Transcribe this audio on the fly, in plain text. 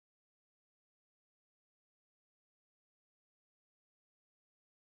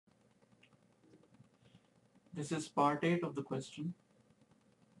This is part 8 of the question.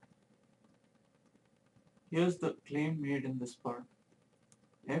 Here's the claim made in this part.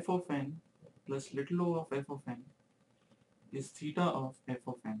 F of n plus little o of f of n is theta of f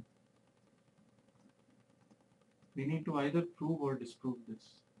of n. We need to either prove or disprove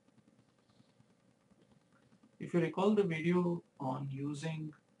this. If you recall the video on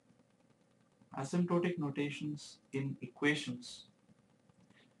using asymptotic notations in equations,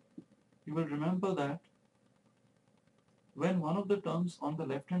 you will remember that when one of the terms on the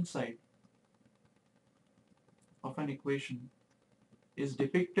left hand side of an equation is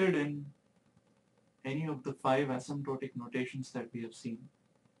depicted in any of the 5 asymptotic notations that we have seen,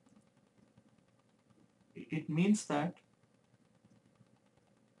 it means that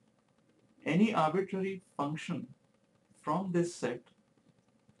any arbitrary function from this set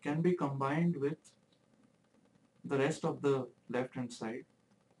can be combined with the rest of the left hand side,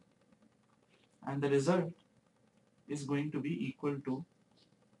 and the result is going to be equal to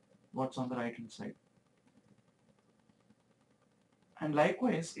what's on the right hand side. And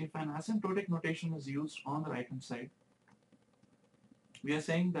likewise, if an asymptotic notation is used on the right hand side, we are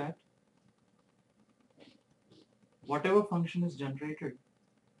saying that whatever function is generated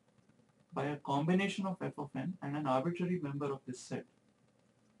by a combination of f of n and an arbitrary member of this set,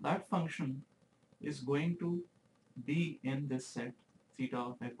 that function is going to be in this set theta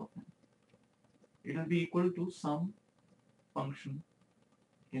of f of n. It will be equal to some function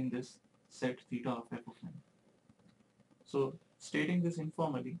in this set theta of f of n. So stating this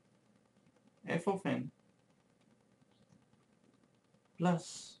informally, f of n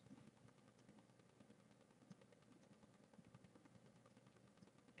plus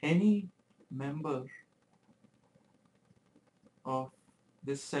any member of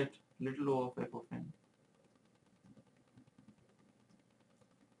this set little o of f of n.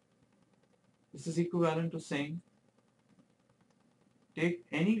 This is equivalent to saying take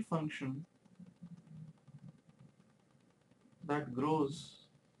any function that grows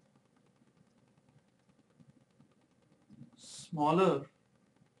smaller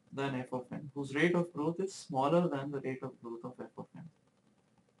than f of n, whose rate of growth is smaller than the rate of growth of f of n.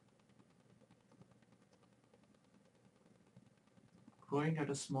 Growing at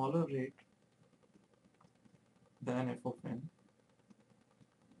a smaller rate than f of n.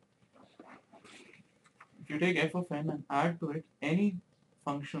 If you take f of n and add to it any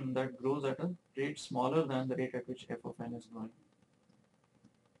function that grows at a rate smaller than the rate at which f of n is growing,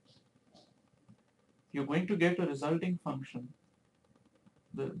 you're going to get a resulting function.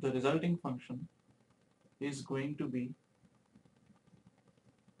 The resulting function is going to be,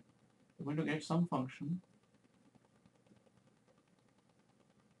 you're going to get some function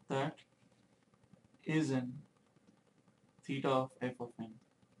that is in theta of f of n,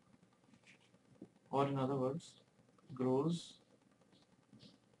 or in other words, grows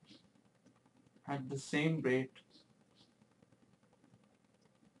at the same rate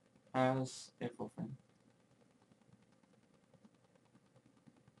as f of n.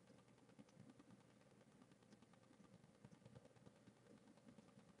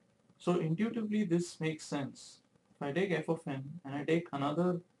 So intuitively this makes sense. If I take f of n and I take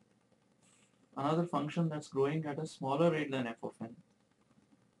another function that's growing at a smaller rate than f of n,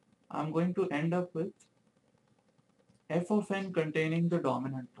 I'm going to end up with f of n containing the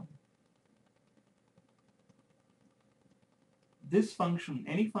dominant term. This function,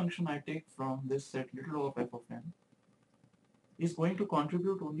 any function I take from this set little o of f of n, is going to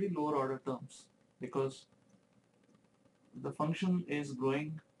contribute only lower order terms, because the function is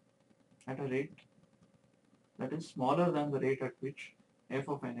growing at a rate that is smaller than the rate at which f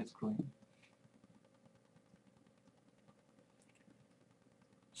of n is growing.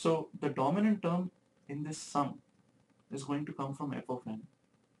 So the dominant term in this sum is going to come from f of n.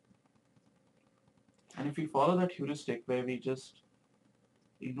 And if we follow that heuristic where we just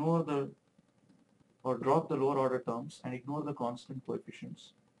ignore or drop the lower order terms and ignore the constant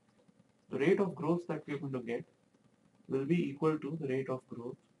coefficients, the rate of growth that we're going to get will be equal to the rate of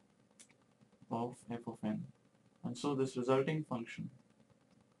growth of f of n. And so this resulting function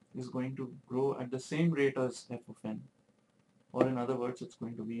is going to grow at the same rate as f of n, or in other words, it's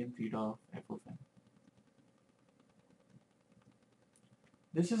going to be in theta of f of n.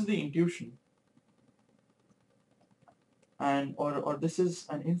 This is the intuition, and or this is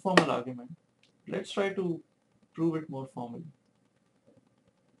an informal argument. Let's try to prove it more formally.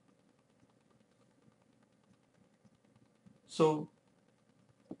 So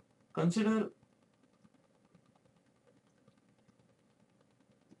consider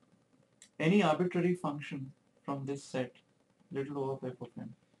any arbitrary function from this set little o of f of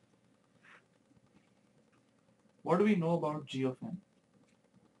n. What do we know about g of n?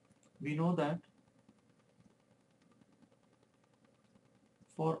 We know that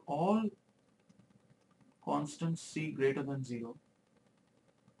for all constants c greater than 0,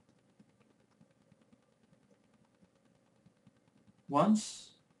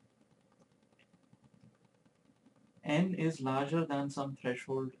 once n is larger than some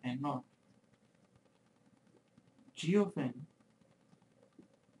threshold n naught, g of n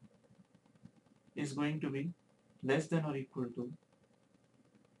is going to be less than or equal to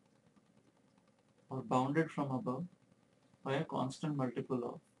or bounded from above by a constant multiple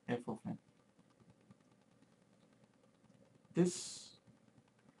of f of n. This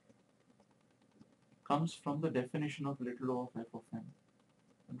comes from the definition of little o of f of n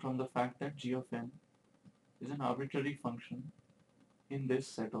and from the fact that g of n is an arbitrary function in this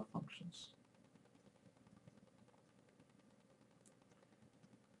set of functions.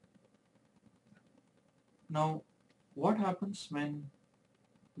 Now, what happens when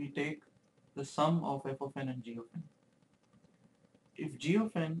we take the sum of f of n and g of n? If g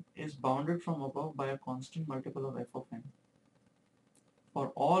of n is bounded from above by a constant multiple of f of n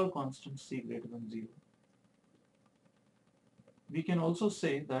for all constants c greater than 0, we can also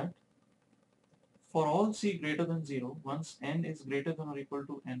say that for all c greater than 0, once n is greater than or equal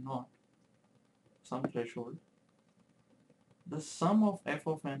to n naught, some threshold, the sum of f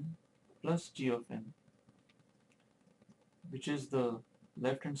of n plus g of n, which is the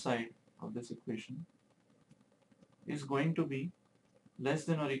left hand side of this equation, is going to be less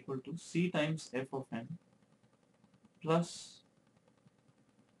than or equal to c times f of n plus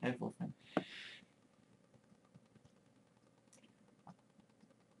f of n.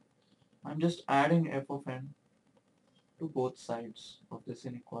 I'm just adding f of n to both sides of this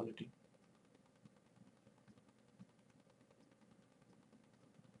inequality.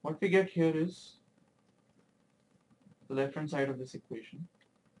 What we get here is the left hand side of this equation,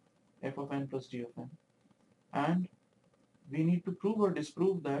 f of n plus g of n, and we need to prove or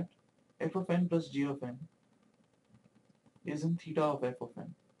disprove that f of n plus g of n is in theta of f of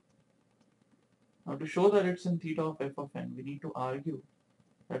n. Now, to show that it's in theta of f of n, we need to argue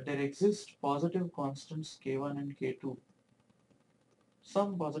that there exist positive constants k1 and k2,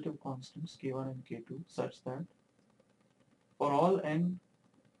 some positive constants k1 and k2, such that for all n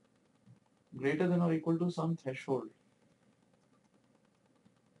greater than or equal to some threshold,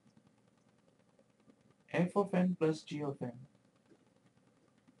 f of n plus g of n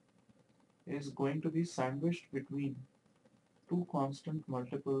is going to be sandwiched between two constant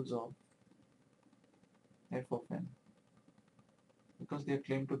multiples of f of n, because they are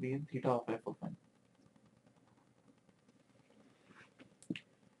claimed to be in theta of f of n.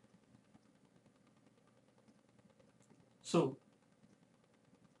 So,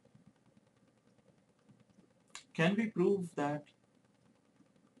 can we prove that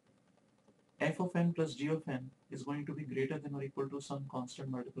f of n plus g of n is going to be greater than or equal to some constant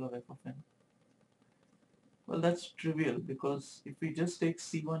multiple of f of n? Well, that's trivial, because if we just take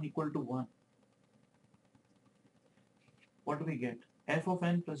c1 equal to 1, what do we get? F of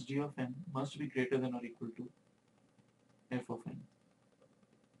n plus g of n must be greater than or equal to f of n.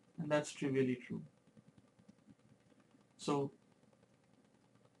 And that's trivially true. So,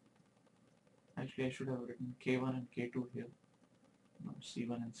 actually I should have written k1 and k2 here, not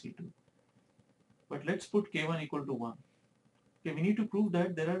c1 and c2. But let's put k1 equal to 1. Okay, we need to prove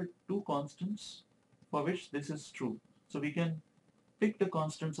that there are two constants for which this is true. So we can pick the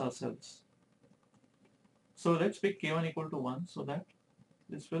constants ourselves. So let's pick k1 equal to 1 so that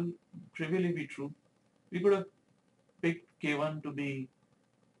this will trivially be true. We could have picked k1 to be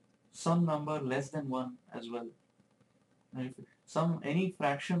some number less than 1 as well. And if any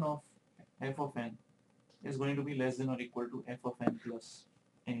fraction of f of n is going to be less than or equal to f of n plus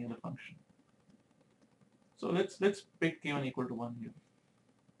any other function. So let's pick k1 equal to 1 here.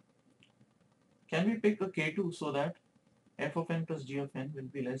 Can we pick a k2 so that f of n plus g of n will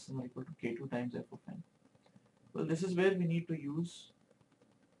be less than or equal to k2 times f of n? Well, this is where we need to use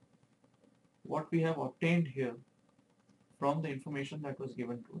what we have obtained here from the information that was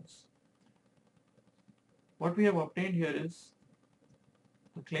given to us. What we have obtained here is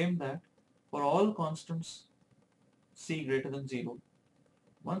the claim that for all constants c greater than 0,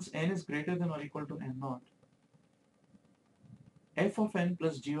 once n is greater than or equal to n naught, f of n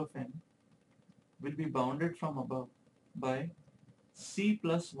plus g of n will be bounded from above by c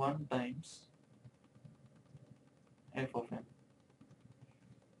plus 1 times f of n.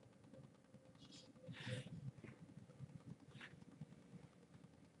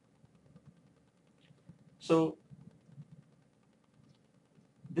 So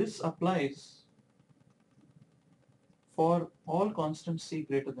this applies for all constants c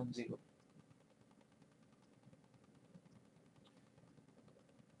greater than 0.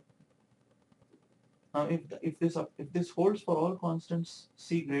 Now, if this holds for all constants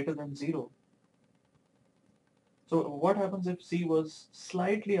c greater than 0, so what happens if c was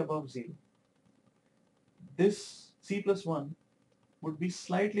slightly above 0? This c plus 1 would be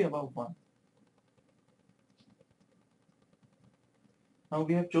slightly above 1. Now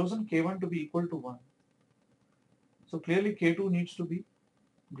we have chosen k1 to be equal to 1. So clearly k2 needs to be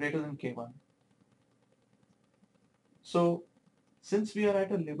greater than k1. So since we are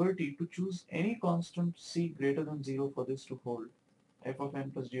at a liberty to choose any constant c greater than 0 for this to hold, f of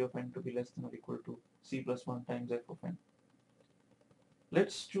n plus g of n to be less than or equal to c plus 1 times f of n,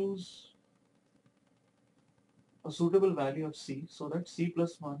 let's choose a suitable value of c so that c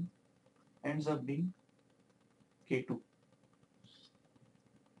plus 1 ends up being k2.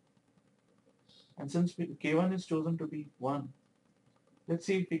 And since k1 is chosen to be 1, let's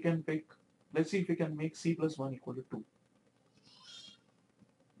see if we can make c plus 1 equal to 2.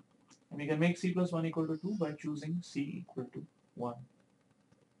 And we can make c plus 1 equal to 2 by choosing c equal to 1.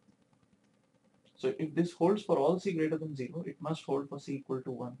 So if this holds for all c greater than 0, it must hold for c equal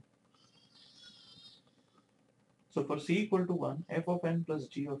to 1. So for c equal to 1, f of n plus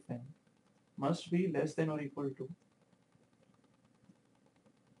g of n must be less than or equal to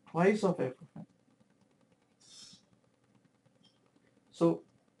twice of f of n. So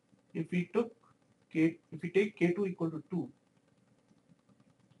if we take k2 equal to 2,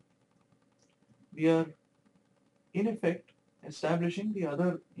 we are in effect establishing the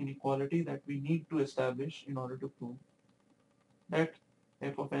other inequality that we need to establish in order to prove that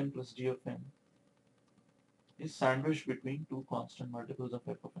f of n plus g of n is sandwiched between two constant multiples of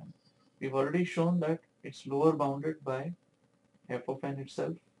f of n. We've already shown that it's lower bounded by f of n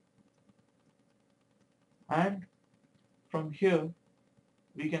itself, and from here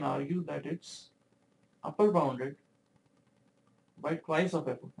we can argue that it's upper bounded by twice of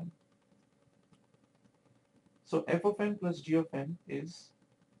f of n. So f of n plus g of n is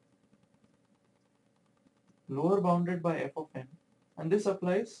lower bounded by f of n, and this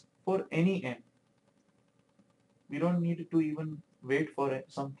applies for any n. We don't need to even wait for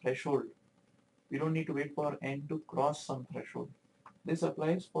some threshold. We don't need to wait for n to cross some threshold. This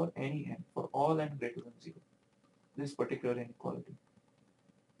applies for any n, for all n greater than 0, this particular inequality.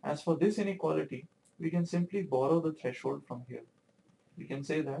 As for this inequality, we can simply borrow the threshold from here. We can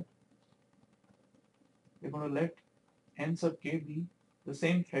say that we're going to let n sub k be the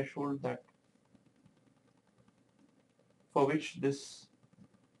same threshold that for which this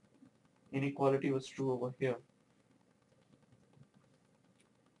inequality was true over here.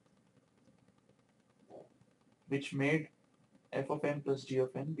 Which made f of n plus g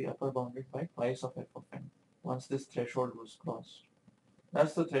of n be upper bounded by twice of f of n once this threshold was crossed.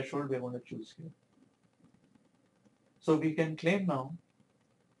 That's the threshold we're going to choose here. So we can claim now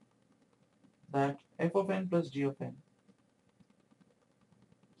that f of n plus g of n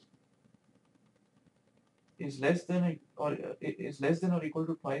is less than or equal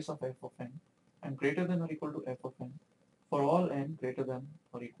to twice of f of n and greater than or equal to f of n for all n greater than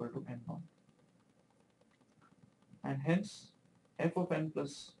or equal to n naught. And hence f of n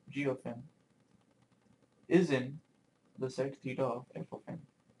plus g of n is in the set theta of f of n.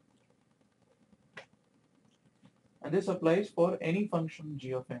 And this applies for any function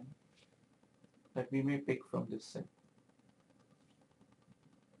g of n that we may pick from this set.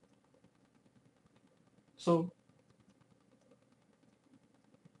 So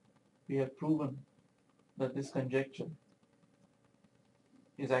we have proven that this conjecture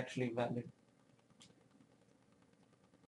is actually valid.